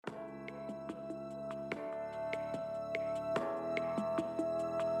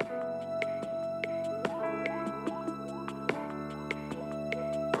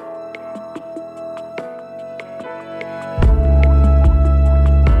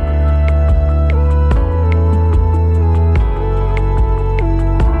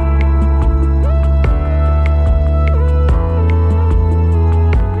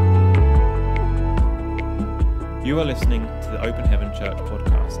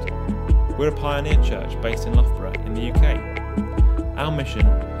We're a pioneer church based in Loughborough in the UK. Our mission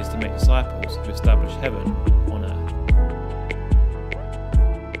is to make disciples who establish heaven on earth.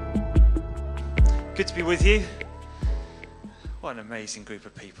 Good to be with you. What an amazing group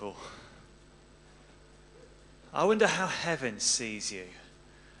of people. I wonder how heaven sees you.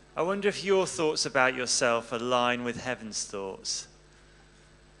 I wonder if your thoughts about yourself align with heaven's thoughts.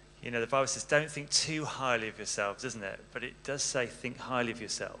 You know, the Bible says don't think too highly of yourself, doesn't it? But it does say think highly of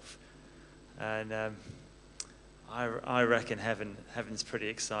yourself. And I reckon heaven's pretty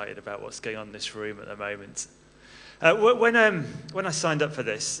excited about what's going on in this room at the moment. When I signed up for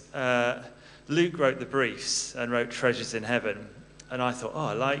this, Luke wrote the briefs and wrote Treasures in Heaven. And I thought,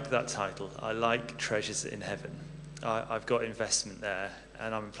 I like that title. I like Treasures in Heaven. I've got investment there,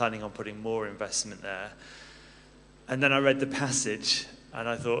 and I'm planning on putting more investment there. And then I read the passage, and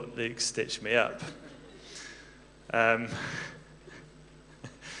I thought, Luke stitched me up.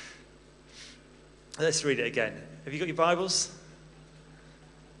 Let's read it again. Have you got your Bibles?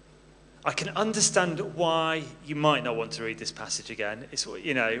 I can understand why you might not want to read this passage again. It's,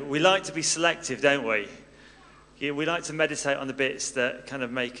 you know, we like to be selective, don't we? We like to meditate on the bits that kind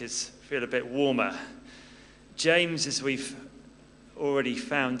of make us feel a bit warmer. James, as we've already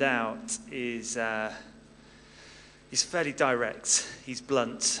found out, is he's fairly direct. He's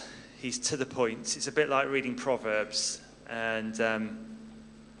blunt. He's to the point. It's a bit like reading Proverbs. And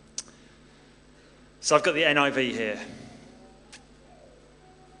so I've got the NIV here.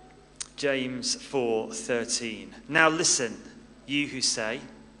 James 4:13. Now listen, you who say,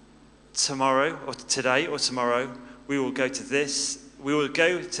 tomorrow or today or tomorrow we will go to this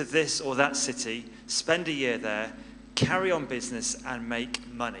or that city, spend a year there, carry on business and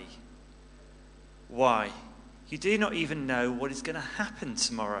make money. Why? You do not even know what is going to happen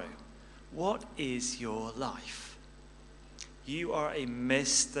tomorrow. What is your life? You are a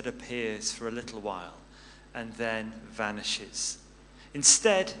mist that appears for a little while and then vanishes.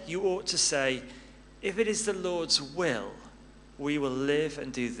 Instead, you ought to say, if it is the Lord's will, we will live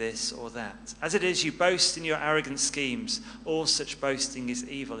and do this or that. As it is, you boast in your arrogant schemes. All such boasting is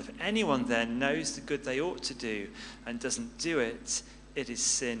evil. If anyone then knows the good they ought to do and doesn't do it, it is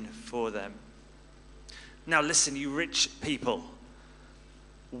sin for them. Now listen, you rich people,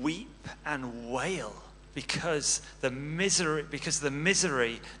 weep and wail because the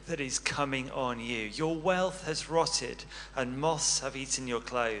misery that is coming on you. Your wealth has rotted and moths have eaten your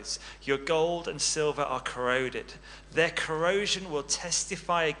clothes. Your gold and silver are corroded. Their corrosion will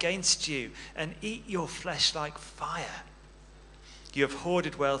testify against you and eat your flesh like fire. You have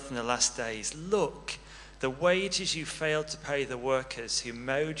hoarded wealth in the last days. Look, the wages you failed to pay the workers who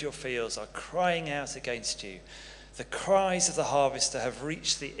mowed your fields are crying out against you. The cries of the harvester have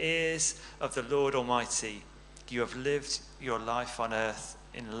reached the ears of the Lord Almighty. You have lived your life on earth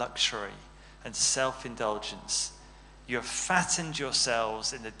in luxury and self-indulgence. You have fattened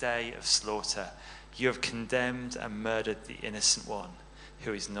yourselves in the day of slaughter. You have condemned and murdered the innocent one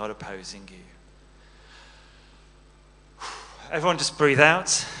who is not opposing you. Everyone just breathe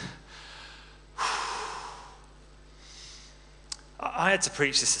out. I had to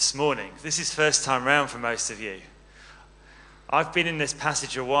preach this morning. This is first time round for most of you. I've been in this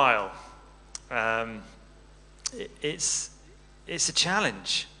passage a while. It's a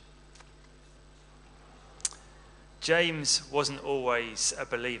challenge. James wasn't always a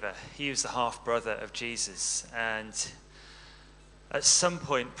believer. He was the half-brother of Jesus. And at some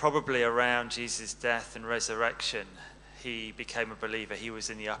point, probably around Jesus' death and resurrection, he became a believer. He was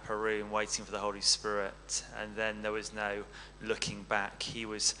in the upper room waiting for the Holy Spirit. And then there was no looking back. He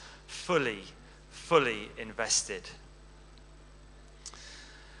was fully invested.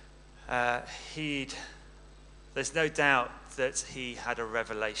 There's no doubt that he had a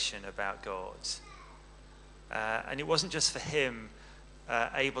revelation about God. And it wasn't just for him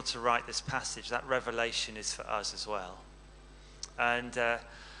able to write this passage. That revelation is for us as well. And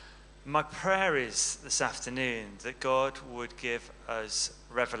my prayer is this afternoon that God would give us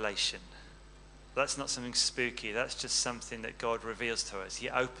revelation. That's not something spooky. That's just something that God reveals to us. He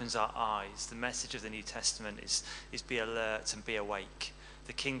opens our eyes. The message of the New Testament is be alert and be awake.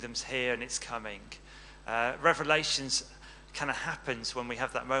 The kingdom's here and it's coming. Revelations kind of happens when we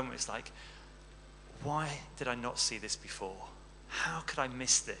have that moment. It's like, why did I not see this before? How could I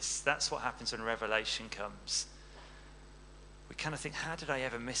miss this? That's what happens when revelation comes. We kind of think, how did I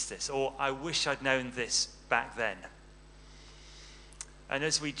ever miss this? Or I wish I'd known this back then. And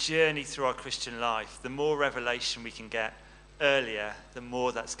as we journey through our Christian life, the more revelation we can get earlier, the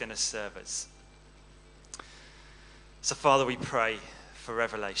more that's going to serve us. So Father, we pray for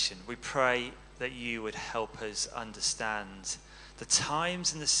revelation. We pray that you would help us understand the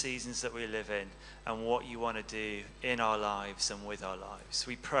times and the seasons that we live in, and what you want to do in our lives and with our lives.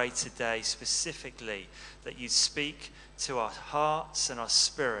 We pray today specifically that you'd speak to our hearts and our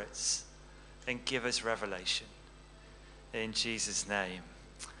spirits and give us revelation. In Jesus' name,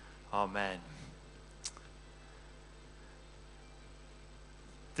 amen.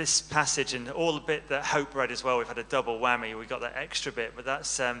 This passage and all the bit that Hope read as well, we've had a double whammy. We got that extra bit, but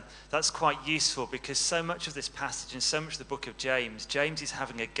that's quite useful, because so much of this passage and so much of the book of James is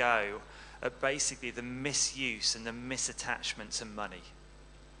having a go at basically the misuse and the misattachment to money.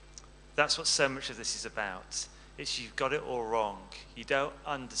 That's what so much of this is about. It's you've got it all wrong. You don't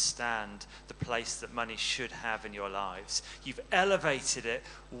understand the place that money should have in your lives. You've elevated it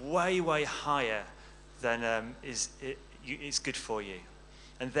way, way higher than is good for you.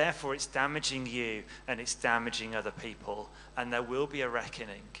 And therefore it's damaging you and it's damaging other people. And there will be a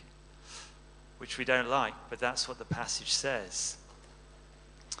reckoning, which we don't like, but that's what the passage says.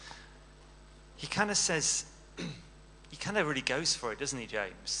 He kind of says, he kind of really goes for it, doesn't he,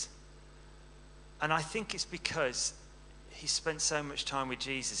 James? And I think it's because he spent so much time with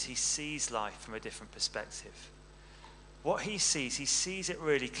Jesus, he sees life from a different perspective. What he sees it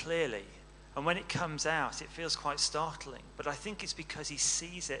really clearly. And when it comes out, it feels quite startling. But I think it's because he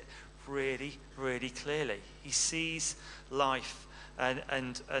sees it really, really clearly. He sees life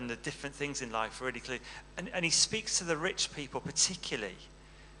and the different things in life really clearly. And he speaks to the rich people particularly.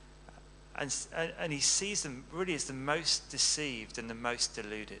 And he sees them really as the most deceived and the most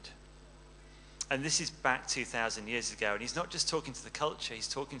deluded. And this is back 2,000 years ago. And he's not just talking to the culture, he's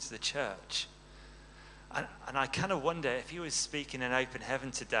talking to the church. And I kind of wonder if he was speaking in open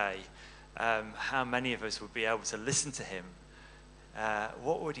heaven today, how many of us would be able to listen to him?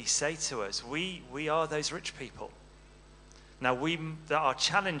 What would he say to us? We are those rich people. Now, our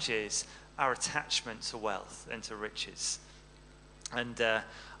challenge is our attachment to wealth and to riches. And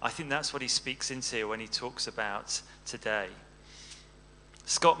I think that's what he speaks into when he talks about today.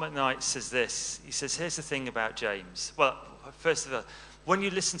 Scott McKnight says this. He says, here's the thing about James. Well, first of all, when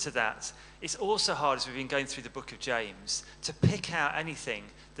you listen to that, it's also hard, as we've been going through the book of James, to pick out anything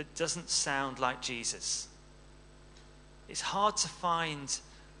that doesn't sound like Jesus. It's hard to find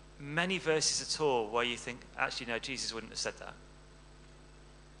many verses at all where you think, actually, no, Jesus wouldn't have said that.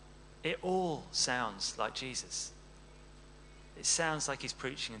 It all sounds like Jesus. It sounds like he's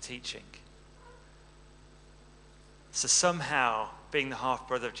preaching and teaching. So somehow, being the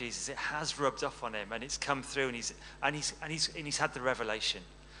half-brother of Jesus, it has rubbed off on him, and it's come through, and he's had the revelation.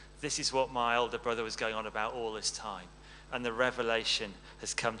 This is what my older brother was going on about all this time. And the revelation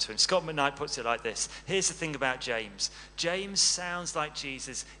has come to him. Scott McKnight puts it like this. Here's the thing about James. James sounds like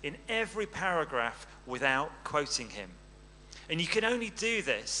Jesus in every paragraph without quoting him. And you can only do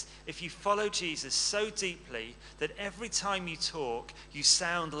this if you follow Jesus so deeply that every time you talk, you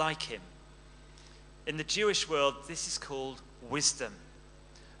sound like him. In the Jewish world, this is called wisdom.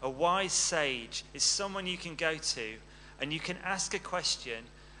 A wise sage is someone you can go to and you can ask a question,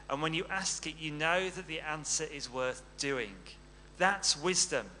 and when you ask it, you know that the answer is worth doing. That's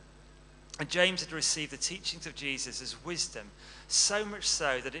wisdom. And James had received the teachings of Jesus as wisdom, so much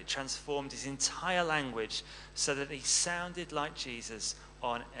so that it transformed his entire language so that he sounded like Jesus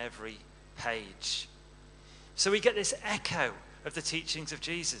on every page. So we get this echo of the teachings of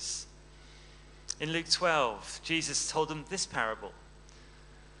Jesus. In Luke 12, Jesus told them this parable.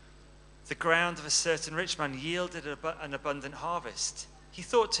 The ground of a certain rich man yielded an abundant harvest. He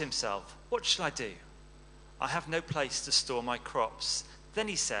thought to himself, what shall I do? I have no place to store my crops. Then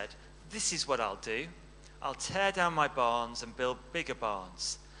he said, this is what I'll do. I'll tear down my barns and build bigger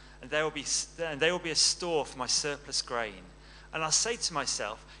barns. And there will be a store for my surplus grain. And I'll say to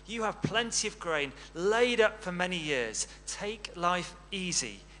myself, you have plenty of grain laid up for many years. Take life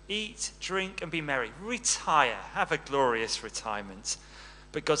easy. Eat, drink, and be merry. Retire. Have a glorious retirement.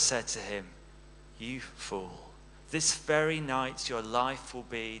 But God said to him, you fool. This very night your life will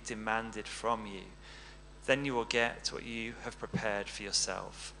be demanded from you. Then you will get what you have prepared for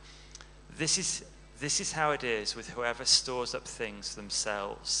yourself. This is how it is with whoever stores up things for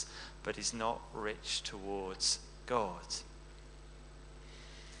themselves, but is not rich towards God.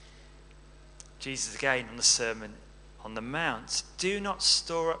 Jesus again on the Sermon on the Mount. Do not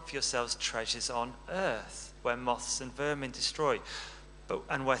store up for yourselves treasures on earth, where moths and vermin destroy,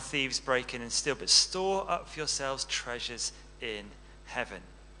 and where thieves break in and steal, but store up for yourselves treasures in heaven.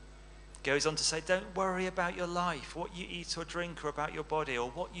 Goes on to say, don't worry about your life, what you eat or drink, or about your body, or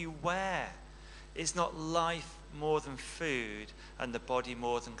what you wear. Is not life more than food, and the body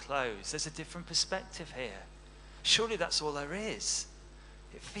more than clothes? There's a different perspective here. Surely that's all there is.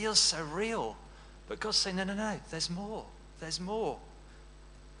 It feels so real. But God's saying, no, there's more. there's more.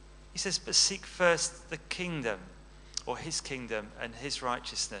 He says, but seek first the kingdom, or his kingdom and his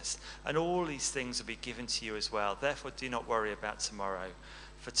righteousness, and all these things will be given to you as well. Therefore, do not worry about tomorrow,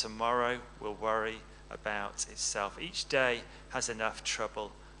 for tomorrow will worry about itself. Each day has enough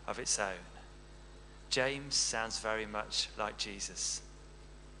trouble of its own. James sounds very much like Jesus.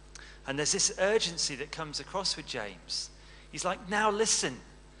 And there's this urgency that comes across with James. He's like, now listen,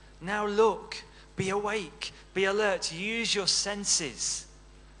 now look, be awake, be alert, use your senses.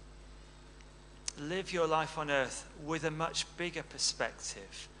 Live your life on earth with a much bigger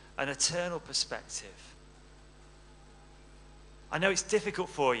perspective, an eternal perspective. I know it's difficult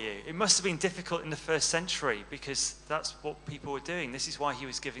for you. It must have been difficult in the first century because that's what people were doing. This is why he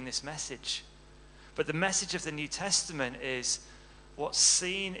was giving this message. But the message of the New Testament is what's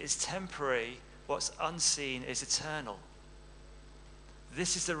seen is temporary, what's unseen is eternal.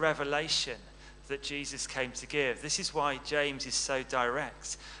 This is the revelation that Jesus came to give. This is why James is so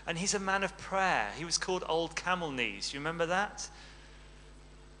direct. And he's a man of prayer. He was called Old Camel Knees. You remember that?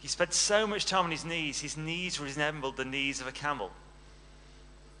 He spent so much time on his knees resembled the knees of a camel.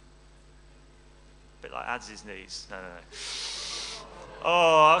 A bit like Adz's knees. No.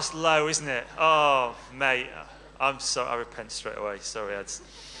 Oh, that's low, isn't it? Oh, mate. I'm sorry. I repent straight away. Sorry, Ads.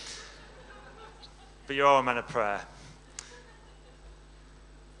 But you are a man of prayer.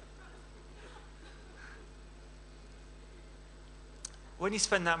 When you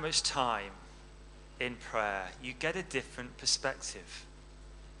spend that much time in prayer, you get a different perspective.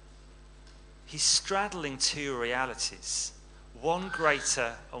 He's straddling two realities, one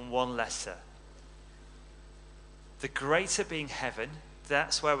greater and one lesser. The greater being heaven,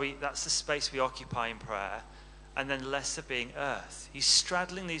 that's the space we occupy in prayer, and then lesser being earth. He's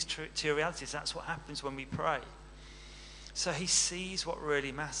straddling these two realities. That's what happens when we pray. So he sees what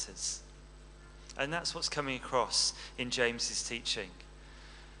really matters. And that's what's coming across in James's teaching.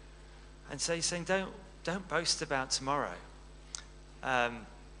 And so he's saying, don't boast about tomorrow.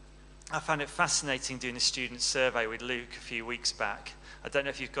 I found it fascinating doing a student survey with Luke a few weeks back. I don't know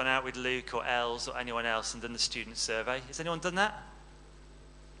if you've gone out with Luke or Els or anyone else and done the student survey. Has anyone done that?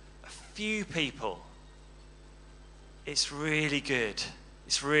 A few people. It's really good.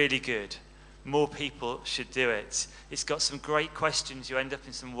 It's really good. More people should do it. It's got some great questions. You end up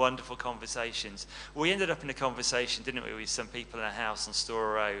in some wonderful conversations. We ended up in a conversation, didn't we, with some people in a house on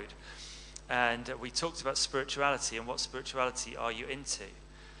Store Road. And we talked about spirituality and what spirituality are you into?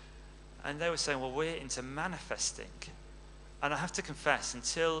 And they were saying, well, we're into manifesting. And I have to confess,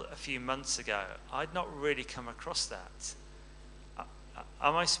 until a few months ago, I'd not really come across that.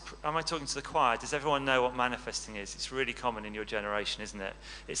 Am I talking to the choir? Does everyone know what manifesting is? It's really common in your generation, isn't it?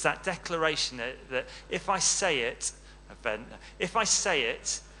 It's that declaration that if I say it, Ben, if I say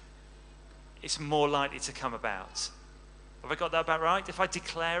it, it's more likely to come about. Have I got that about right? If I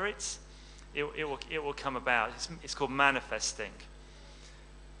declare it, it will come about. It's called manifesting.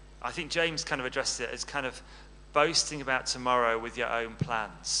 I think James kind of addressed it as kind of boasting about tomorrow with your own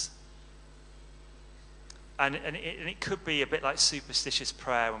plans. And it could be a bit like superstitious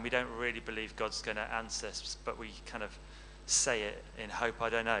prayer when we don't really believe God's going to answer, but we kind of say it in hope, I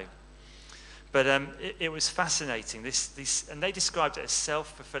don't know. But it was fascinating. And they described it as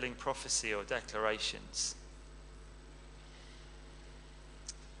self-fulfilling prophecy or declarations.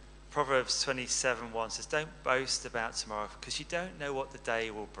 Proverbs 27:1 says, don't boast about tomorrow because you don't know what the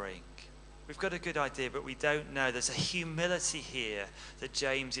day will bring. We've got a good idea, but we don't know. There's a humility here that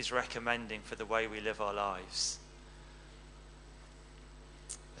James is recommending for the way we live our lives.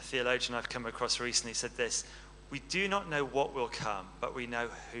 A theologian I've come across recently said this: we do not know what will come, but we know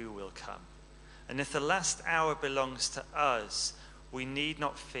who will come. And if the last hour belongs to us, we need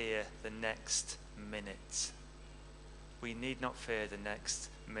not fear the next minute. We need not fear the next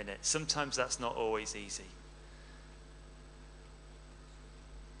minute. Sometimes that's not always easy.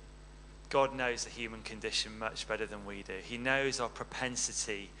 God knows the human condition much better than we do. He knows our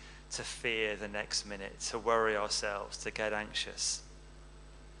propensity to fear the next minute, to worry ourselves, to get anxious.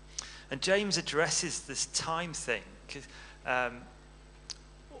 And James addresses this time thing.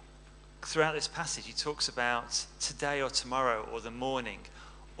 Throughout this passage, he talks about today or tomorrow or the morning,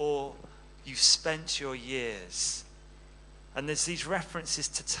 or you've spent your years. And there's these references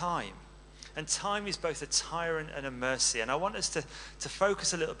to time. And time is both a tyrant and a mercy. And I want us to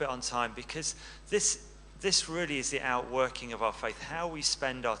focus a little bit on time, because this really is the outworking of our faith, how we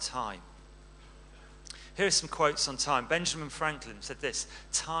spend our time. Here are some quotes on time. Benjamin Franklin said this: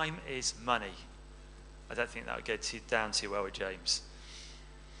 time is money. I don't think that would go down too well with James.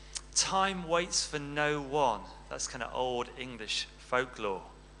 Time waits for no one. That's kind of old English folklore.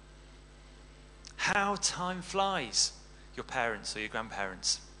 How time flies. your parents or your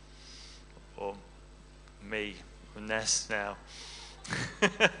grandparents, or me, or Ness now.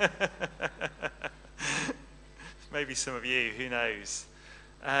 Maybe some of you, who knows.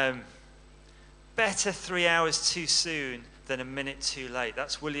 Better 3 hours too soon than a minute too late.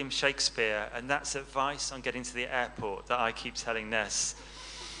 That's William Shakespeare, and that's advice on getting to the airport that I keep telling Ness.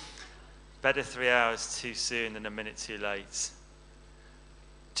 Better 3 hours too soon than a minute too late.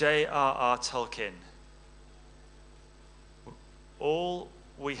 J.R.R. Tolkien. All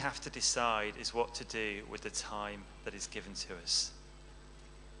we have to decide is what to do with the time that is given to us.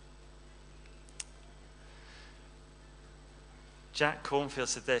 Jack Cornfield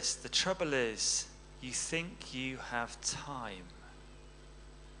said this: the trouble is, you think you have time.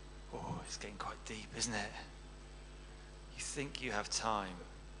 Oh, it's getting quite deep, isn't it? You think you have time.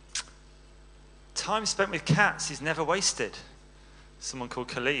 Time spent with cats is never wasted. Someone called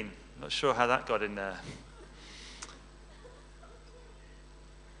Colleen. Not sure how that got in there.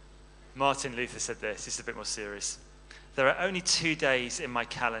 Martin Luther said this. This is a bit more serious. There are only 2 days in my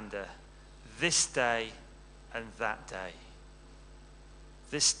calendar. This day and that day.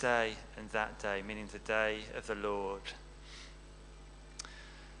 This day and that day, meaning the day of the Lord.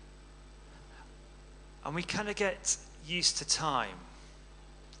 And we kind of get used to time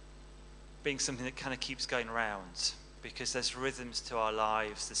being something that kind of keeps going around, because there's rhythms to our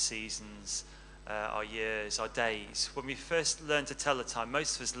lives, the seasons, our years, our days. When we first learn to tell the time,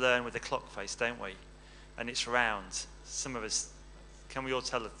 most of us learn with a clock face, don't we? And it's round. Some of us, we can all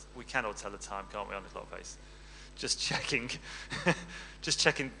tell the time, can't we, on the clock face? Just checking. Just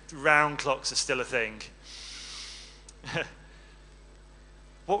checking round clocks are still a thing.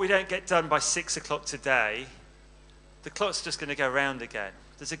 What we don't get done by 6 o'clock today, the clock's just going to go round again.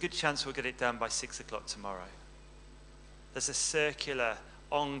 There's a good chance we'll get it done by 6 o'clock tomorrow. There's a circular,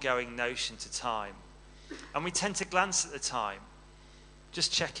 ongoing notion to time. And we tend to glance at the time,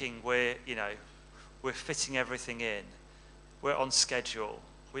 just checking we're fitting everything in. We're on schedule.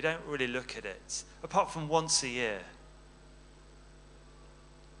 We don't really look at it, apart from once a year.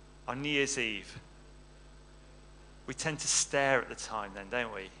 On New Year's Eve, we tend to stare at the time then,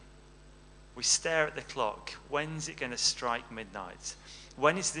 don't we? We stare at the clock. When's it going to strike midnight?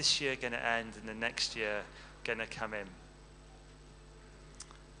 When is this year going to end and the next year going to come in?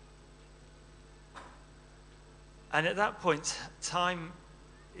 And at that point, time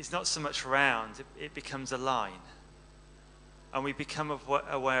is not so much round, it becomes a line. And we become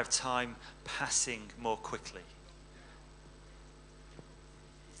aware of time passing more quickly.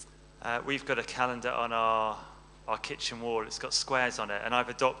 We've got a calendar on our kitchen wall. It's got squares on it, and I've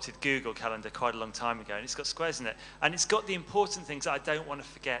adopted Google Calendar quite a long time ago, and it's got squares in it. And it's got the important things that I don't want to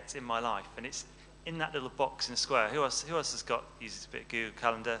forget in my life, and it's in that little box in a square. Who else has uses a bit of Google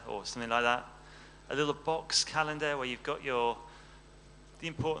Calendar or something like that? A little box calendar where you've got the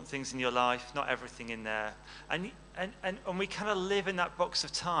important things in your life, not everything in there. And we kind of live in that box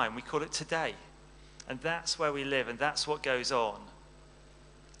of time. We call it today. And that's where we live, and that's what goes on.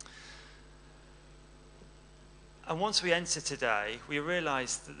 And once we enter today, we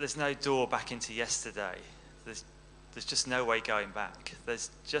realize that there's no door back into yesterday. There's just no way going back. There's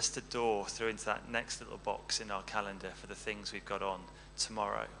just a door through into that next little box in our calendar for the things we've got on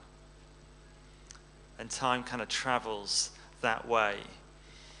tomorrow. And time kind of travels that way.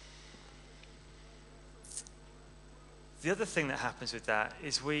 The other thing that happens with that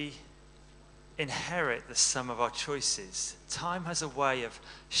is we inherit the sum of our choices. Time has a way of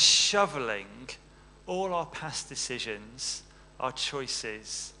shoveling all our past decisions, our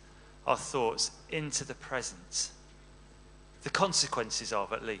choices, our thoughts into the present. The consequences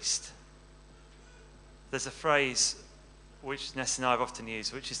of, at least. There's a phrase which Ness and I have often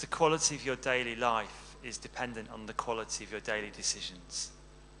used, which is the quality of your daily life is dependent on the quality of your daily decisions.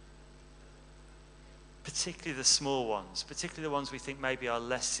 Particularly the small ones, particularly the ones we think maybe are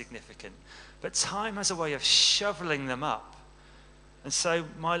less significant. But time has a way of shoveling them up. And so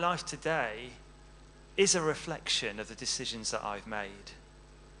my life today is a reflection of the decisions that I've made.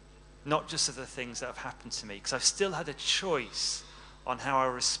 Not just of the things that have happened to me, because I've still had a choice on how I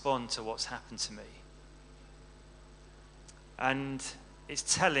respond to what's happened to me. And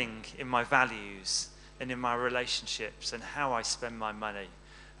it's telling in my values and in my relationships and how I spend my money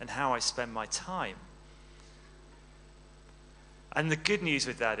and how I spend my time. And the good news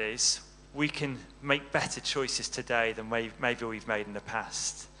with that is we can make better choices today than maybe we've made in the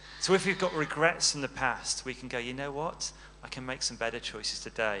past. So if we've got regrets in the past, we can go, you know what? I can make some better choices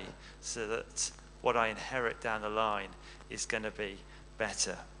today so that what I inherit down the line is going to be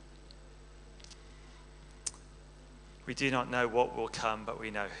better. We do not know what will come, but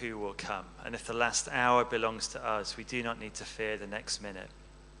we know who will come. And if the last hour belongs to us, we do not need to fear the next minute.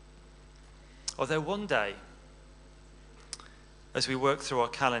 Although one day, as we work through our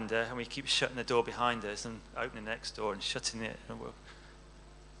calendar and we keep shutting the door behind us and opening the next door and shutting it, and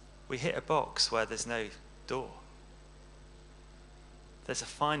we hit a box where there's no door. There's a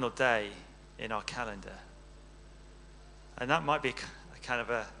final day in our calendar. And that might be a kind of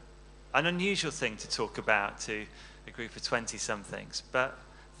an unusual thing to talk about to a group of 20-somethings, but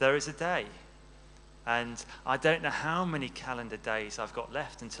there is a day. And I don't know how many calendar days I've got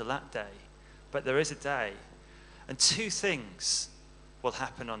left until that day, but there is a day. And two things will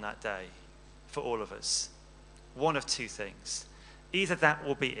happen on that day for all of us. One of two things. Either that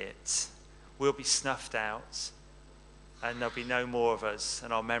will be it. We'll be snuffed out and there'll be no more of us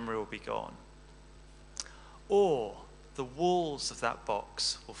and our memory will be gone. Or the walls of that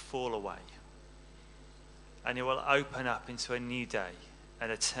box will fall away and it will open up into a new day, an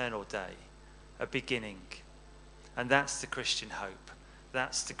eternal day, a beginning. And that's the Christian hope.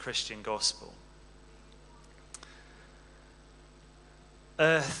 That's the Christian gospel.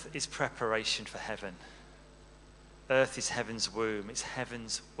 Earth is preparation for heaven. Earth is heaven's womb. It's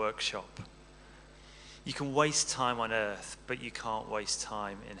heaven's workshop. You can waste time on earth, but you can't waste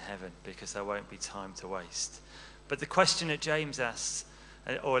time in heaven because there won't be time to waste. But the question that James asks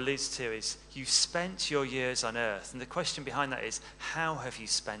or alludes to is, you've spent your years on earth. And the question behind that is, how have you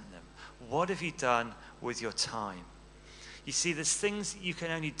spent them? What have you done with your time? You see, there's things that you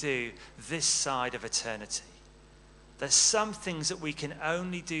can only do this side of eternity. There's some things that we can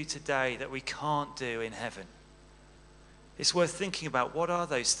only do today that we can't do in heaven. It's worth thinking about, what are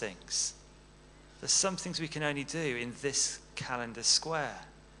those things? There's some things we can only do in this calendar square.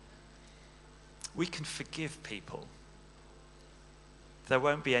 We can forgive people. There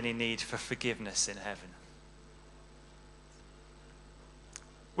won't be any need for forgiveness in heaven.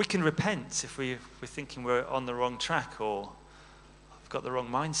 We can repent if we're thinking we're on the wrong track or have got the wrong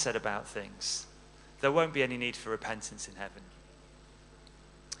mindset about things. There won't be any need for repentance in heaven.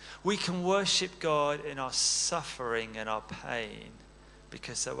 We can worship God in our suffering and our pain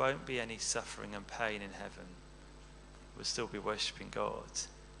because there won't be any suffering and pain in heaven. We'll still be worshiping God.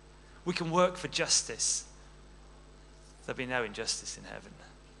 We can work for justice. There'll be no injustice in heaven.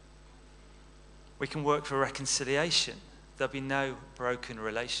 We can work for reconciliation. There'll be no broken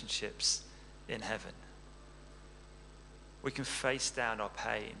relationships in heaven. We can face down our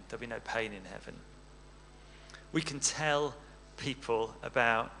pain. There'll be no pain in heaven. We can tell people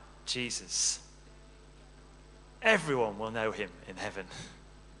about Jesus. Everyone will know him in heaven.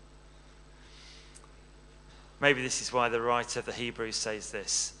 Maybe this is why the writer of the Hebrews says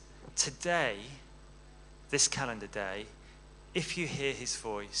this. Today, this calendar day, if you hear his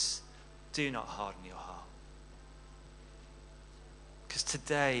voice, do not harden your heart. Because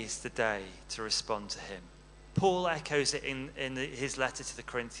today is the day to respond to him. Paul echoes it in his letter to the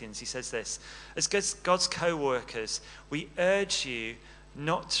Corinthians. He says this, as God's co-workers, we urge you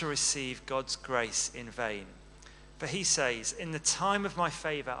not to receive God's grace in vain. For he says, in the time of my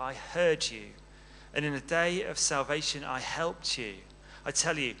favor I heard you, and in the day of salvation I helped you. I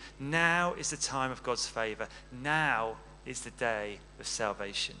tell you, now is the time of God's favor. Now is the day of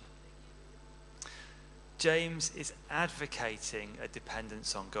salvation. James is advocating a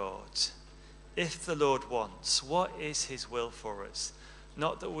dependence on God. If the Lord wants, what is his will for us?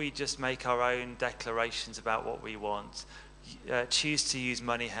 Not that we just make our own declarations about what we want, choose to use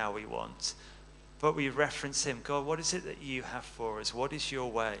money how we want, but we reference him. God, what is it that you have for us? What is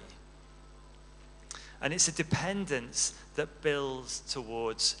your way? And it's a dependence that builds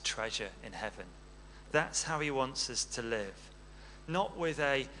towards treasure in heaven. That's how he wants us to live. Not with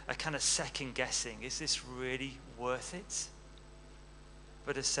a kind of second guessing, is this really worth it?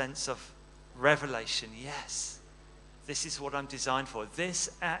 But a sense of revelation, yes, this is what I'm designed for. This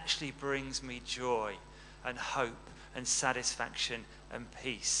actually brings me joy and hope and satisfaction and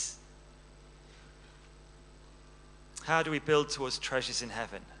peace. How do we build towards treasures in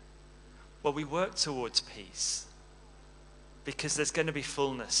heaven? Well, we work towards peace because there's going to be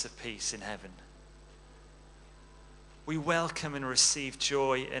fullness of peace in heaven. We welcome and receive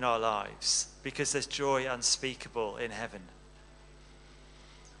joy in our lives because there's joy unspeakable in heaven.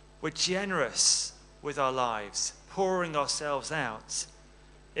 We're generous with our lives, pouring ourselves out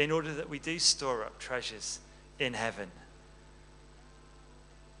in order that we do store up treasures in heaven.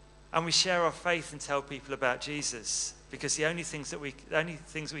 And we share our faith and tell people about Jesus because the only things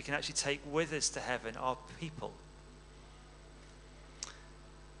we can actually take with us to heaven are people.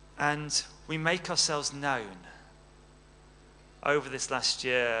 And we make ourselves known. Over this last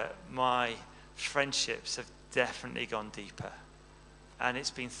year, my friendships have definitely gone deeper, and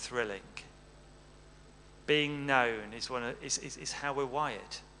it's been thrilling. Being known is how we're wired.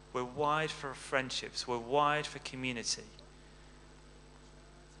 We're wired for friendships. We're wired for community.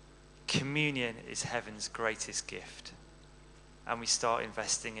 Communion is heaven's greatest gift, and we start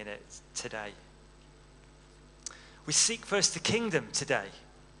investing in it today. We seek first the kingdom today,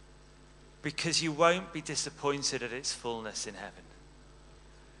 because you won't be disappointed at its fullness in heaven.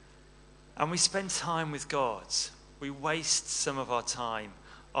 And we spend time with God. We waste some of our time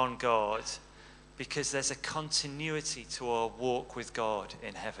on God because there's a continuity to our walk with God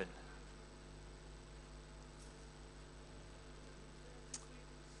in heaven.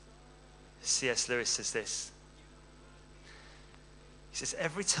 C.S. Lewis says this. He says,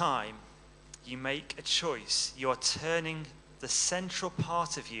 every time you make a choice, you are turning the central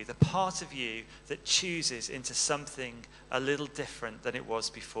part of you, the part of you that chooses, into something a little different than it was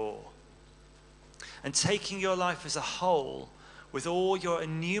before. And taking your life as a whole, with all your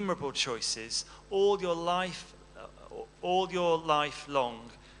innumerable choices, all your life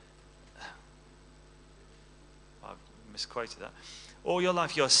long, I misquoted that. All your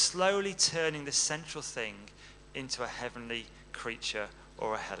life, you're slowly turning the central thing into a heavenly creature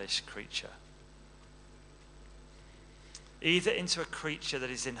or a hellish creature. Either into a creature that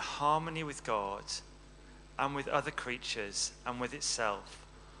is in harmony with God and with other creatures and with itself,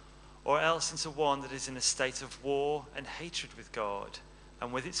 or else into one that is in a state of war and hatred with God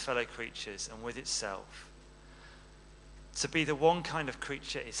and with its fellow creatures and with itself. To be the one kind of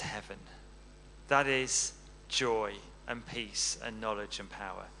creature is heaven. That is joy and peace and knowledge and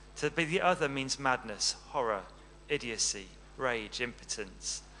power. To be the other means madness, horror, idiocy, rage,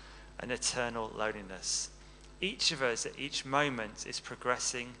 impotence, and eternal loneliness. Each of us at each moment is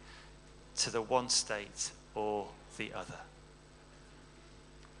progressing to the one state or the other.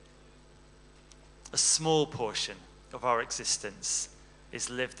 A small portion of our existence is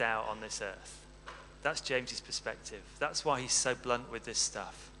lived out on this earth. That's James's perspective. That's why he's so blunt with this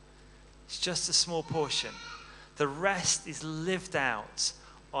stuff. It's just a small portion. The rest is lived out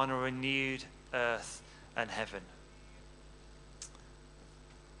on a renewed earth and heaven.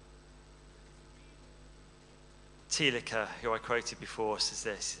 Thielicke, who I quoted before, says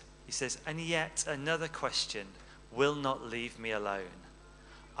this. He says, and yet another question will not leave me alone.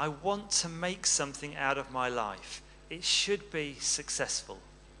 I want to make something out of my life. It should be successful.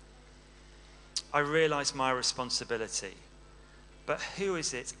 I realize my responsibility. But who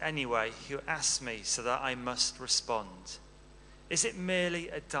is it anyway who asks me so that I must respond? Is it merely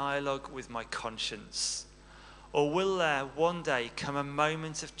a dialogue with my conscience? Or will there one day come a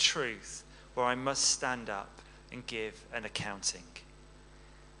moment of truth where I must stand up and give an accounting?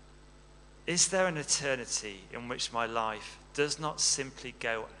 Is there an eternity in which my life does not simply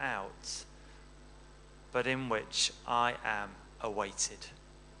go out, but in which I am awaited?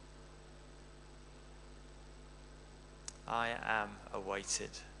 I am awaited.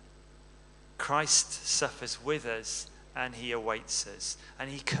 Christ suffers with us and he awaits us, and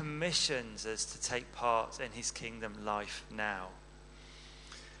he commissions us to take part in his kingdom life now.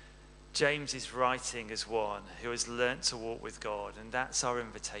 James is writing as one who has learnt to walk with God, and that's our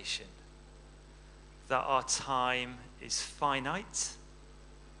invitation. That our time is finite,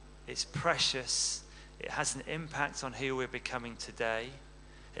 it's precious, it has an impact on who we're becoming today,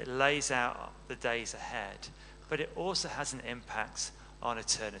 it lays out the days ahead, but it also has an impact on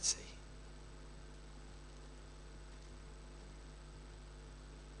eternity.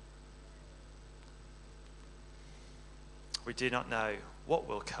 We do not know what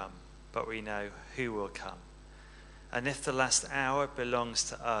will come, but we know who will come. And if the last hour belongs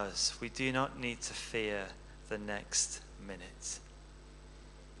to us, we do not need to fear the next minute.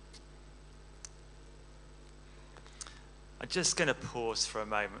 I'm just going to pause for a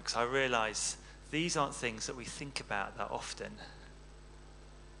moment because I realize these aren't things that we think about that often.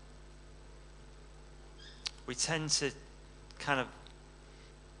 We tend to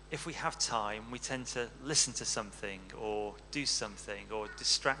if we have time, we tend to listen to something or do something or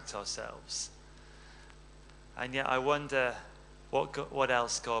distract ourselves. And yet I wonder what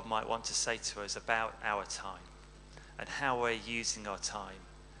else God might want to say to us about our time and how we're using our time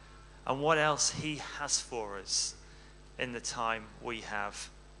and what else he has for us in the time we have,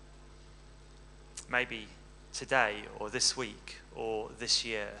 maybe today or this week or this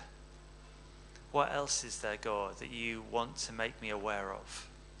year. What else is there, God, that you want to make me aware of?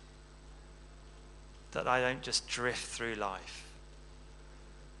 That I don't just drift through life,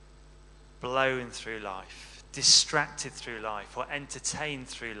 blown through life, distracted through life, or entertained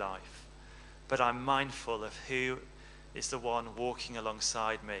through life, but I'm mindful of who is the one walking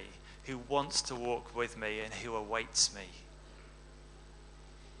alongside me, who wants to walk with me and who awaits me.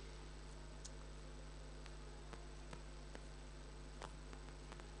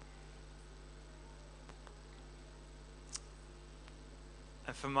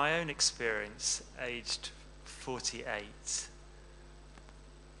 And from my own experience, aged 48,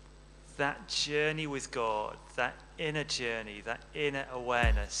 that journey with God, that inner journey, that inner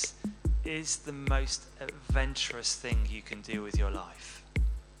awareness is the most adventurous thing you can do with your life,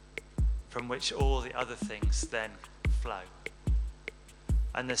 from which all the other things then flow.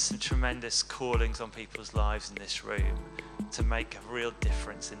 And there's some tremendous callings on people's lives in this room to make a real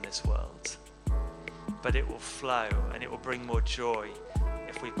difference in this world. But it will flow and it will bring more joy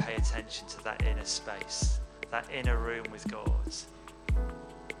if we pay attention to that inner space, that inner room with God.